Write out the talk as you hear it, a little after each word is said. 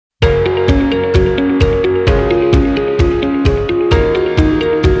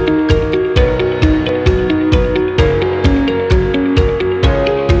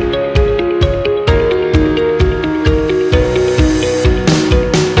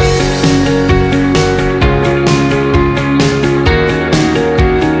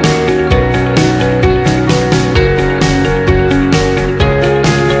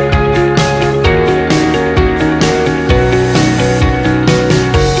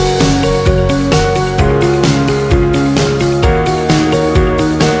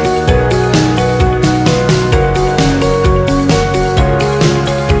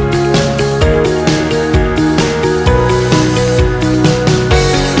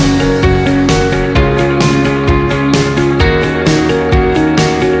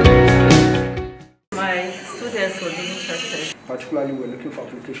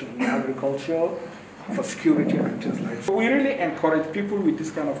social, for security and things like that. So we really encourage people with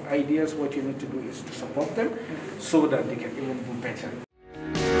this kind of ideas. What you need to do is to support them so that they can even do better.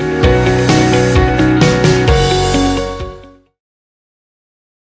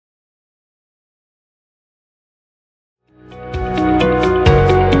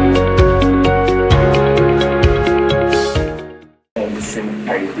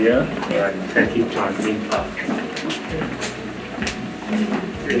 Idea and take it on impact.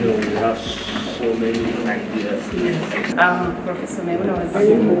 You know, we have so many ideas. Yes. I'm Professor Maimuna,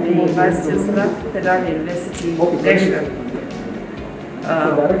 Waziri, the Vice-Chancellor, Federal University, Gashua.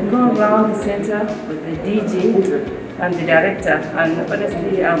 Go around the center with the DG and the director, and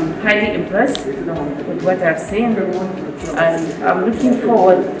honestly, I'm highly impressed with what I've seen, and I'm looking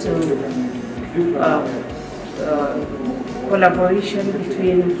forward to collaboration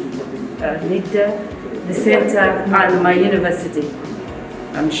between NITDA, the center, and my university.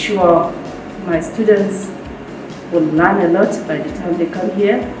 I'm sure my students will learn a lot by the time they come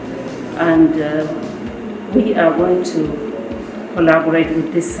here, and we are going to collaborate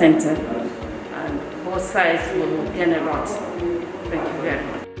with this center, and both sides will gain a lot. Thank you very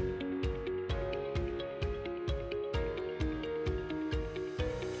much.